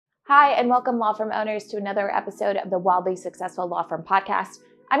Hi, and welcome law firm owners to another episode of the Wildly Successful Law Firm Podcast.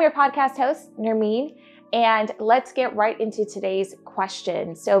 I'm your podcast host, Nermeen, and let's get right into today's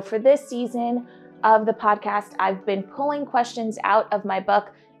question. So for this season of the podcast, I've been pulling questions out of my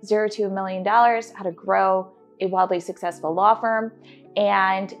book, Zero to $1 Million, How to Grow a Wildly Successful Law Firm.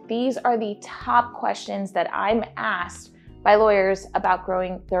 And these are the top questions that I'm asked by lawyers about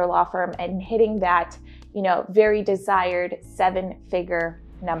growing their law firm and hitting that, very desired 7-figure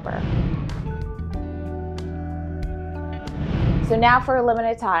number. So now for a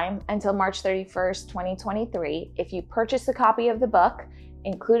limited time until March 31st, 2023, if you purchase a copy of the book,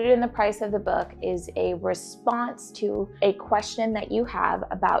 included in the price of the book is a response to a question that you have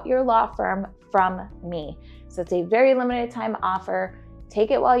about your law firm from me. So it's a very limited time offer.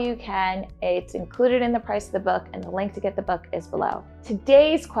 Take it while you can. It's included in the price of the book, and the link to get the book is below.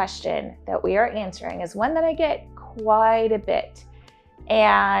 Today's question that we are answering is one that I get quite a bit.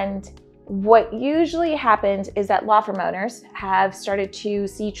 And what usually happens is that law firm owners have started to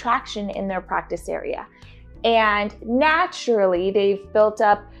see traction in their practice area. And naturally, they've built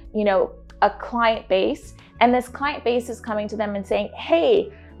up, a client base. And this client base is coming to them and saying,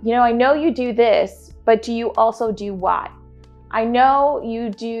 hey, I know you do this, but do you also do Y? I know you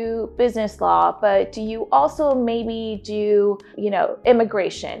do business law, but do you also maybe do,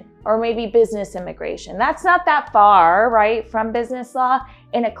 immigration or maybe business immigration? That's not that far, right, from business law.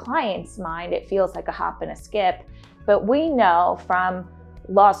 In a client's mind, it feels like a hop and a skip. But we know from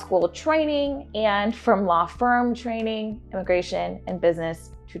law school training and from law firm training, immigration and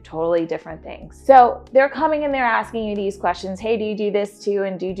business, two totally different things. So they're coming and they're asking you these questions. Hey, do you do this too?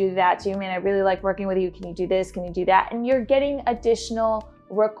 And do you do that too? Man, I really like working with you. Can you do this? Can you do that? And you're getting additional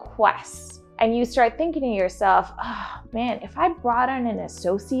requests. And you start thinking to yourself, oh man, if I brought on an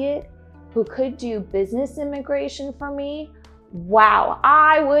associate who could do business immigration for me, wow,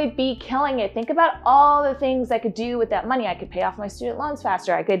 I would be killing it. Think about all the things I could do with that money. I could pay off my student loans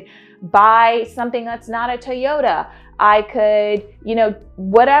faster. I could buy something that's not a Toyota. I could,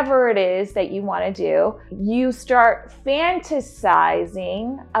 whatever it is that you want to do, you start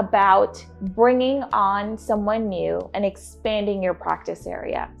fantasizing about bringing on someone new and expanding your practice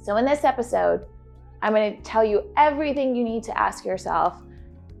area. So in this episode, I'm going to tell you everything you need to ask yourself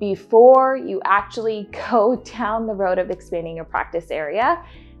before you actually go down the road of expanding your practice area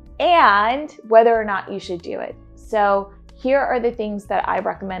and whether or not you should do it. So here are the things that I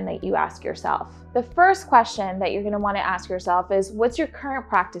recommend that you ask yourself. The first question that you're going to want to ask yourself is, what's your current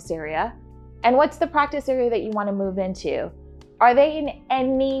practice area? And what's the practice area that you want to move into? Are they in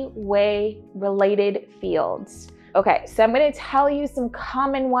any way related fields? Okay, so I'm going to tell you some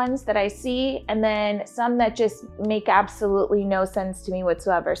common ones that I see and then some that just make absolutely no sense to me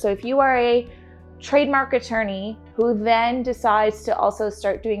whatsoever. So if you are a trademark attorney who then decides to also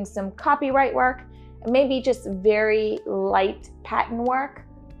start doing some copyright work, maybe just very light patent work,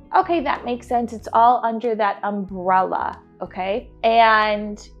 okay, that makes sense. It's all under that umbrella, okay?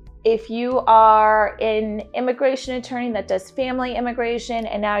 And if you are an immigration attorney that does family immigration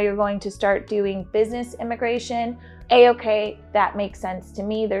and now you're going to start doing business immigration, okay, that makes sense to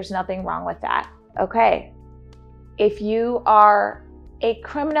me. There's nothing wrong with that. Okay, if you are a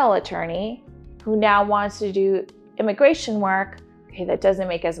criminal attorney who now wants to do immigration work, okay, that doesn't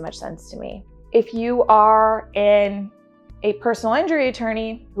make as much sense to me. If you are a personal injury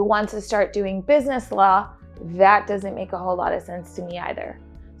attorney who wants to start doing business law, that doesn't make a whole lot of sense to me either.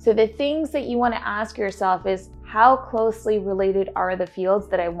 So the things that you want to ask yourself is, how closely related are the fields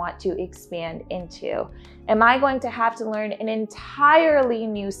that I want to expand into? Am I going to have to learn an entirely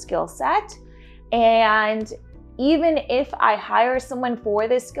new skill set? And even if I hire someone for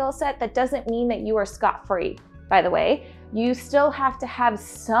this skill set, that doesn't mean that you are scot-free, by the way. You still have to have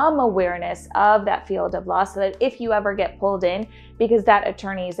some awareness of that field of law so that if you ever get pulled in because that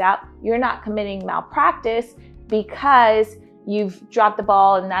attorney is out, you're not committing malpractice because you've dropped the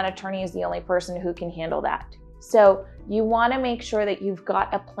ball and that attorney is the only person who can handle that. So you want to make sure that you've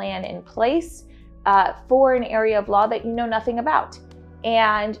got a plan in place for an area of law that you know nothing about.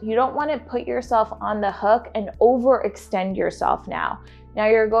 And you don't want to put yourself on the hook and overextend yourself now. Now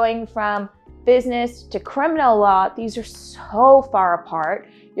you're going from business to criminal law. These are so far apart.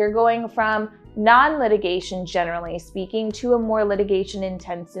 You're going from non-litigation, generally speaking, to a more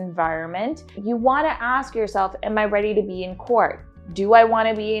litigation-intense environment. You want to ask yourself, am I ready to be in court? Do I want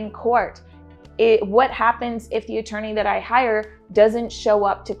to be in court? What happens if the attorney that I hire doesn't show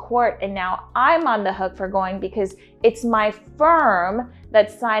up to court and now I'm on the hook for going because it's my firm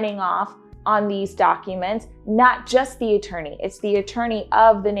that's signing off on these documents, not just the attorney. It's the attorney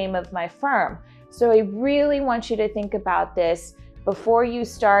of the name of my firm. So I really want you to think about this before you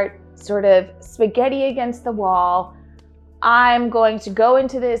start sort of spaghetti against the wall. I'm going to go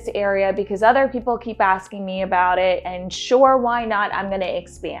into this area because other people keep asking me about it, and sure, why not? I'm going to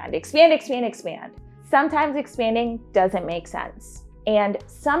expand. Sometimes expanding doesn't make sense. And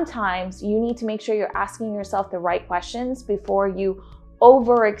sometimes you need to make sure you're asking yourself the right questions before you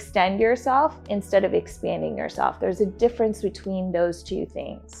overextend yourself instead of expanding yourself. There's a difference between those two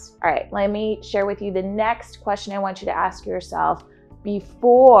things. All right, let me share with you the next question I want you to ask yourself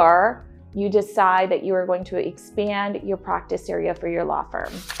before you decide that you are going to expand your practice area for your law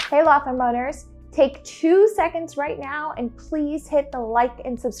firm. Hey, law firm owners, take 2 seconds right now and please hit the like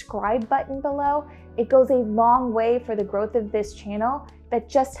and subscribe button below. It goes a long way for the growth of this channel that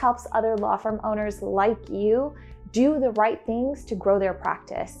just helps other law firm owners like you do the right things to grow their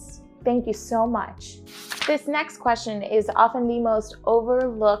practice. Thank you so much. This next question is often the most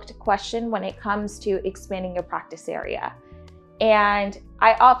overlooked question when it comes to expanding your practice area. And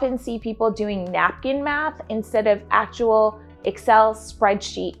I often see people doing napkin math instead of actual Excel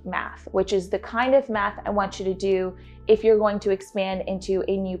spreadsheet math, which is the kind of math I want you to do if you're going to expand into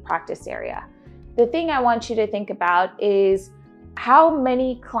a new practice area. The thing I want you to think about is how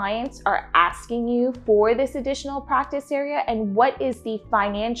many clients are asking you for this additional practice area and what is the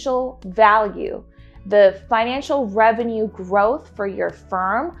financial value, the financial revenue growth for your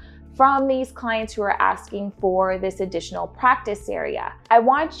firm from these clients who are asking for this additional practice area. I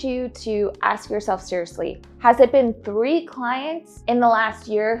want you to ask yourself seriously, has it been 3 clients in the last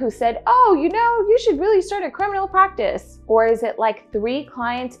year who said, oh, you should really start a criminal practice? Or is it like 3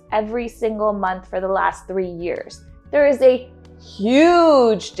 clients every single month for the last 3 years? There is a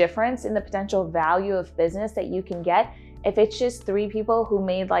huge difference in the potential value of business that you can get if it's just 3 people who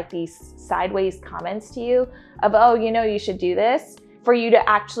made like these sideways comments to you of, oh, you should do this, for you to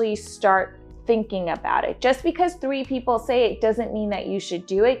actually start thinking about it. Just because 3 people say it doesn't mean that you should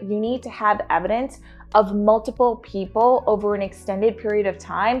do it. You need to have evidence of multiple people over an extended period of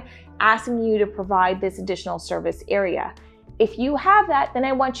time asking you to provide this additional service area. If you have that, then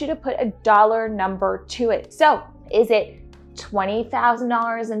I want you to put a dollar number to it. So is it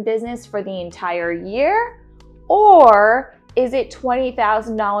 $20,000 in business for the entire year? Or is it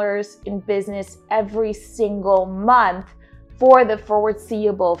 $20,000 in business every single month for the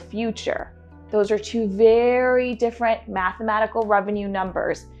foreseeable future? Those are 2 very different mathematical revenue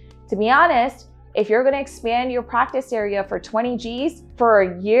numbers. To be honest, if you're going to expand your practice area for 20 G's for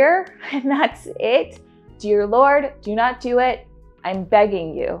a year and that's it, dear Lord, do not do it. I'm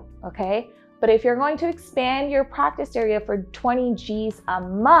begging you, okay? But if you're going to expand your practice area for 20 G's a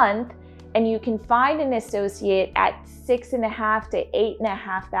month and you can find an associate at $6,500 to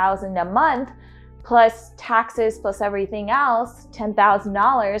 $8,500 a month, plus taxes, plus everything else,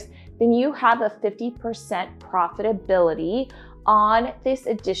 $10,000, then you have a 50% profitability on this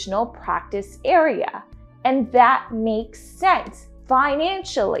additional practice area. And that makes sense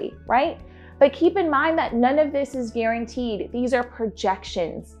financially, right? But keep in mind that none of this is guaranteed. These are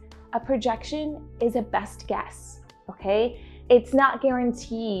projections. A projection is a best guess, okay? It's not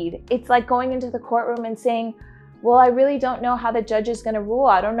guaranteed. It's like going into the courtroom and saying, well, I really don't know how the judge is going to rule.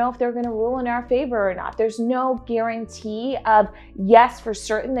 I don't know if they're going to rule in our favor or not. There's no guarantee of, yes, for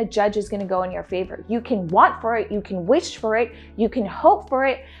certain the judge is going to go in your favor. You can want for it, you can wish for it, you can hope for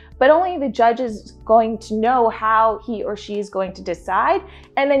it, but only the judge is going to know how he or she is going to decide,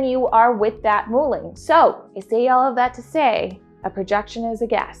 and then you are with that ruling. So I say all of that to say, a projection is a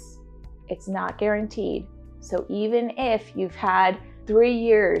guess. It's not guaranteed. So even if you've had 3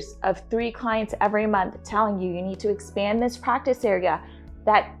 years of 3 clients every month telling you you need to expand this practice area,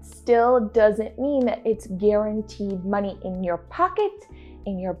 that still doesn't mean that it's guaranteed money in your pocket,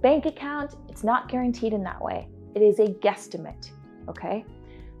 in your bank account. It's not guaranteed in that way. It is a guesstimate, okay?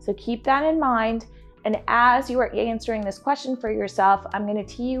 So keep that in mind. And as you are answering this question for yourself, I'm going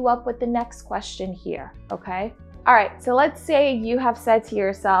to tee you up with the next question here, okay? All right, so let's say you have said to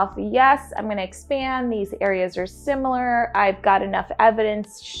yourself, yes, I'm going to expand. These areas are similar. I've got enough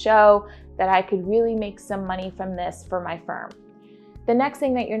evidence to show that I could really make some money from this for my firm. The next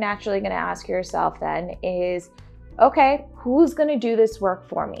thing that you're naturally going to ask yourself then is, okay, who's going to do this work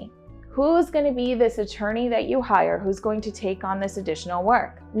for me? Who's going to be this attorney that you hire who's going to take on this additional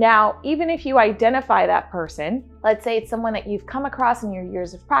work? Now, even if you identify that person, let's say it's someone that you've come across in your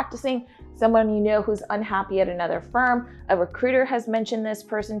years of practicing, someone you know who's unhappy at another firm, a recruiter has mentioned this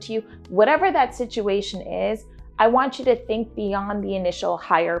person to you, whatever that situation is, I want you to think beyond the initial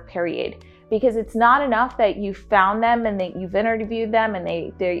hire period, because it's not enough that you found them and that you've interviewed them and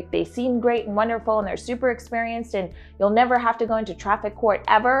they seem great and wonderful and they're super experienced and you'll never have to go into traffic court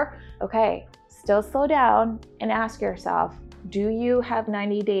ever. Okay, still slow down and ask yourself, Do you have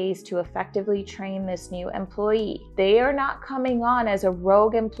 90 days to effectively train this new employee? They are not coming on as a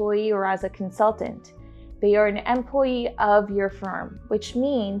rogue employee or as a consultant. They are an employee of your firm, which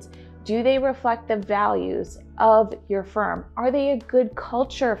means, do they reflect the values of your firm? Are they a good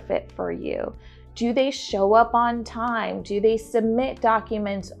culture fit for you? Do they show up on time? Do they submit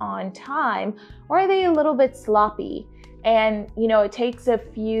documents on time? Or are they a little bit sloppy? And, it takes a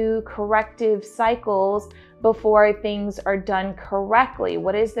few corrective cycles before things are done correctly.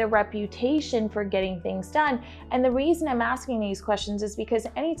 What is their reputation for getting things done? And the reason I'm asking these questions is because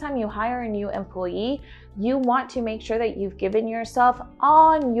anytime you hire a new employee, you want to make sure that you've given yourself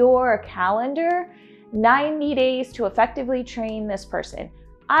on your calendar 90 days to effectively train this person.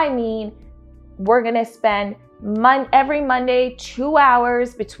 I mean, we're gonna spend every Monday 2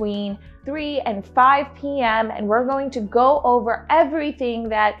 hours between 3 and 5 p.m. and we're going to go over everything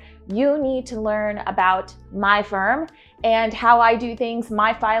that you need to learn about my firm and how I do things,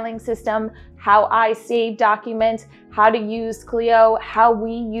 my filing system, how I save documents, how to use Clio, how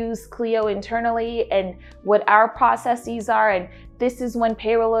we use Clio internally, and what our processes are, and this is when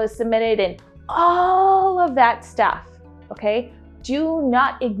payroll is submitted, and all of that stuff, okay? Do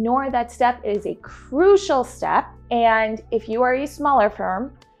not ignore that step. It is a crucial step, and if you are a smaller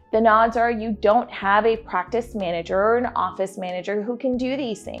firm, then odds are you don't have a practice manager or an office manager who can do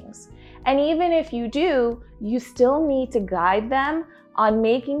these things. And even if you do, you still need to guide them on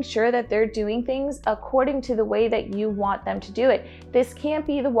making sure that they're doing things according to the way that you want them to do it. This can't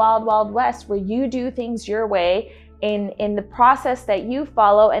be the wild, wild west where you do things your way in the process that you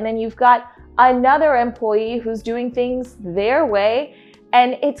follow, and then you've got another employee who's doing things their way,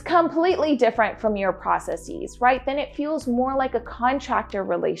 and it's completely different from your processes, right? Then it feels more like a contractor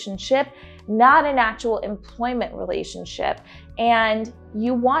relationship, not an actual employment relationship. And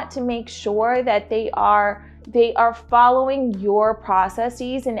you want to make sure that they are following your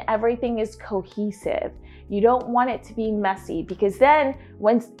processes and everything is cohesive. You don't want it to be messy, because then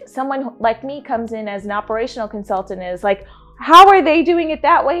when someone like me comes in as an operational consultant and is like, how are they doing it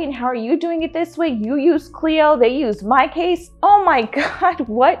that way? And how are you doing it this way? You use Clio, they use MyCase. Oh my God,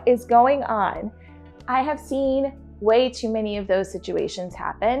 what is going on? I have seen way too many of those situations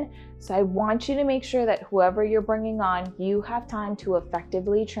happen. So I want you to make sure that whoever you're bringing on, you have time to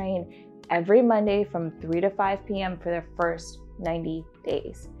effectively train every Monday from 3 to 5 p.m. for their first 90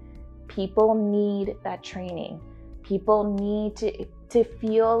 days. People need that training. People need to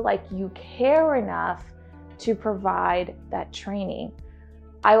feel like you care enough to provide that training.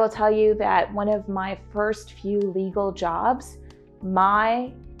 I will tell you that one of my first few legal jobs,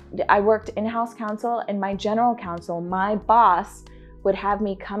 I worked in-house counsel, and my general counsel, my boss, would have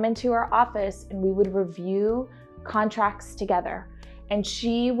me come into her office and we would review contracts together. And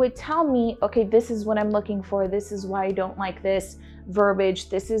she would tell me, okay, this is what I'm looking for. This is why I don't like this verbiage.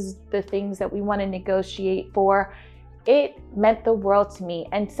 This is the things that we want to negotiate for. It meant the world to me.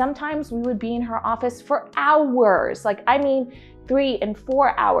 And sometimes we would be in her office for hours, 3 and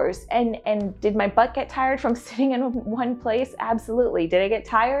 4 hours. And did my butt get tired from sitting in one place? Absolutely. Did I get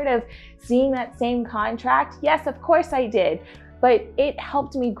tired of seeing that same contract? Yes, of course I did. But it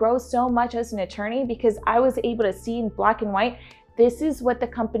helped me grow so much as an attorney because I was able to see in black and white, this is what the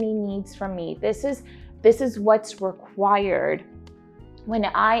company needs from me. This is what's required when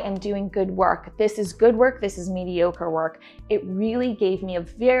I am doing good work. This is good work, this is mediocre work. It really gave me a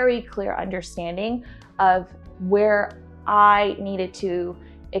very clear understanding of where I needed to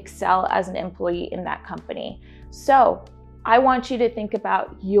excel as an employee in that company. So I want you to think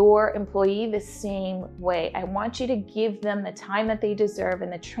about your employee the same way. I want you to give them the time that they deserve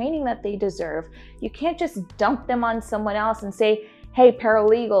and the training that they deserve. You can't just dump them on someone else and say, hey,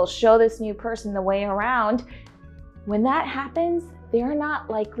 paralegal, show this new person the way around. When that happens, they're not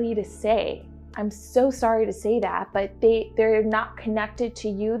likely to say, I'm so sorry to say that, but they're not connected to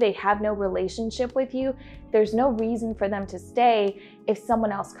you. They have no relationship with you. There's no reason for them to stay if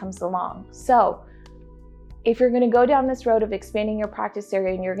someone else comes along. So if you're going to go down this road of expanding your practice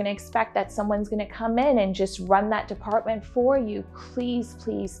area and you're going to expect that someone's going to come in and just run that department for you, please,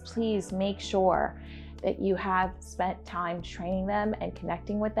 please, please make sure that you have spent time training them and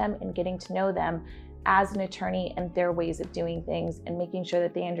connecting with them and getting to know them as an attorney and their ways of doing things, and making sure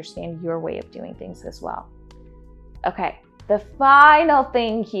that they understand your way of doing things as well. Okay, the final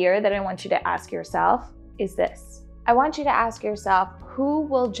thing here that I want you to ask yourself is this. I want you to ask yourself, who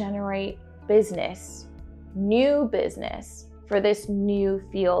will generate business, new business, for this new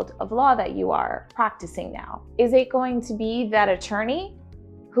field of law that you are practicing now? Is it going to be that attorney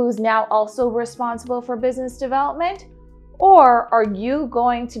who's now also responsible for business development? Or are you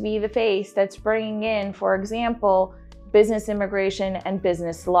going to be the face that's bringing in, for example, business immigration, and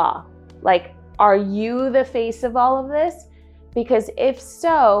business law. Like, are you the face of all of this? Because if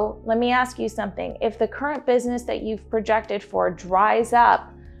so, let me ask you something. If the current business that you've projected for dries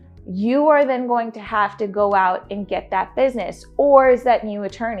up, you are then going to have to go out and get that business, or is that new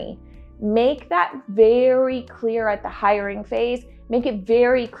attorney? Make that very clear at the hiring phase. Make it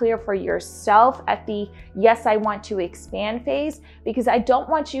very clear for yourself at the yes, I want to expand phase, because I don't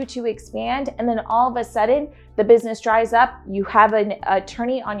want you to expand and then all of a sudden the business dries up. You have an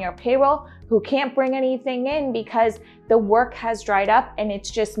attorney on your payroll who can't bring anything in because the work has dried up and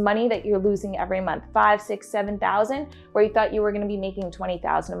it's just money that you're losing every month, 5, 6, 7,000, where you thought you were going to be making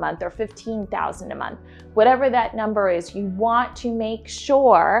 20,000 a month or 15,000 a month. Whatever that number is, you want to make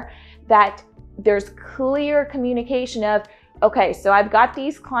sure that there's clear communication of, okay, so I've got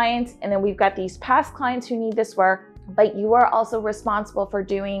these clients and then we've got these past clients who need this work, but you are also responsible for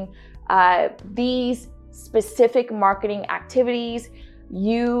doing these specific marketing activities.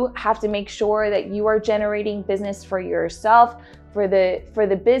 You have to make sure that you are generating business for yourself. For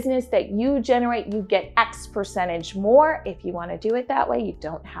the business that you generate, you get X percentage more. If you want to do it that way, you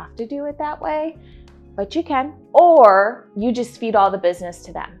don't have to do it that way, but you can. Or you just feed all the business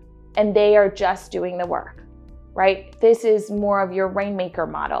to them and they are just doing the work, right? This is more of your rainmaker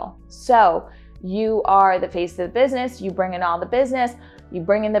model. So you are the face of the business, you bring in all the business, you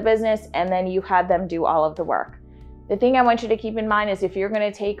bring in the business, and then you have them do all of the work. The thing I want you to keep in mind is if you're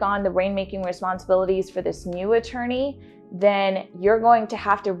going to take on the rainmaking responsibilities for this new attorney, then you're going to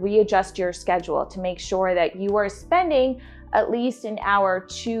have to readjust your schedule to make sure that you are spending at least an hour,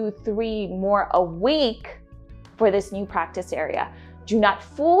 2, 3 more a week for this new practice area. Do not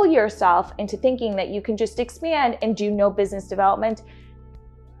fool yourself into thinking that you can just expand and do no business development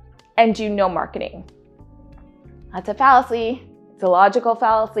and do no marketing. That's a fallacy. It's a logical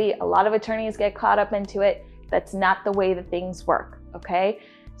fallacy. A lot of attorneys get caught up into it. That's not the way that things work, okay?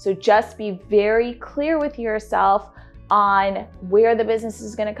 So just be very clear with yourself on where the business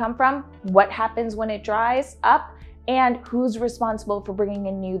is going to come from, what happens when it dries up, and who's responsible for bringing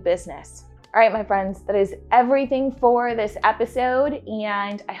in new business. All right, my friends, that is everything for this episode,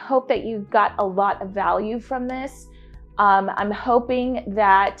 and I hope that you got a lot of value from this. I'm hoping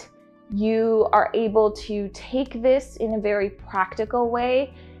that you are able to take this in a very practical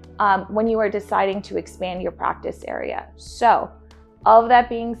way when you are deciding to expand your practice area. So, all of that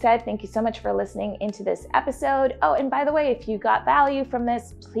being said, thank you so much for listening into this episode. Oh, and by the way, if you got value from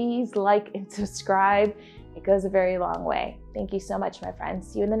this, please like and subscribe. It goes a very long way. Thank you so much, my friends.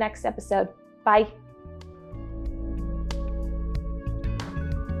 See you in the next episode. Bye.